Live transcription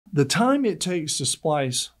The time it takes to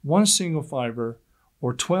splice one single fiber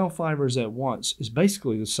or 12 fibers at once is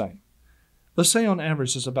basically the same. Let's say on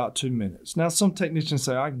average it's about 2 minutes. Now some technicians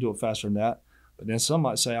say I can do it faster than that, but then some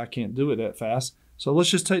might say I can't do it that fast. So let's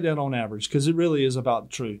just take that on average because it really is about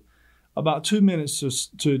the truth. About 2 minutes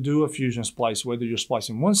to do a fusion splice, whether you're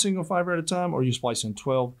splicing one single fiber at a time or you're splicing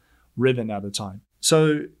 12 ribbon at a time.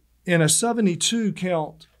 So in a 72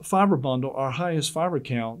 count fiber bundle, our highest fiber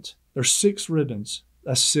count, there's 6 ribbons.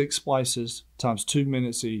 That's 6 splices times 2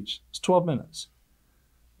 minutes each. It's 12 minutes.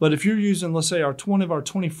 But if you're using, let's say, one of our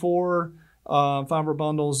 24 fiber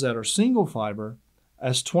bundles that are single fiber,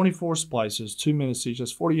 that's 24 splices, 2 minutes each.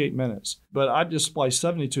 That's 48 minutes. But I just spliced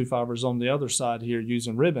 72 fibers on the other side here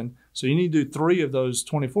using ribbon. So you need to do 3 of those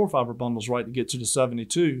 24 fiber bundles, right, to get to the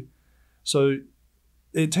 72. So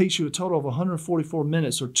it takes you a total of 144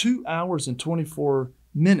 minutes, or 2 hours and 24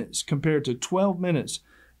 minutes compared to 12 minutes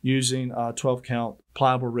using 12 count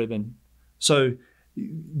pliable ribbon. So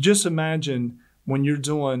just imagine when you're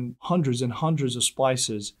doing hundreds and hundreds of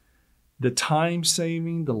splices, the time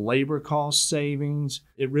saving, the labor cost savings,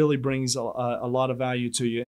 it really brings a lot of value to you.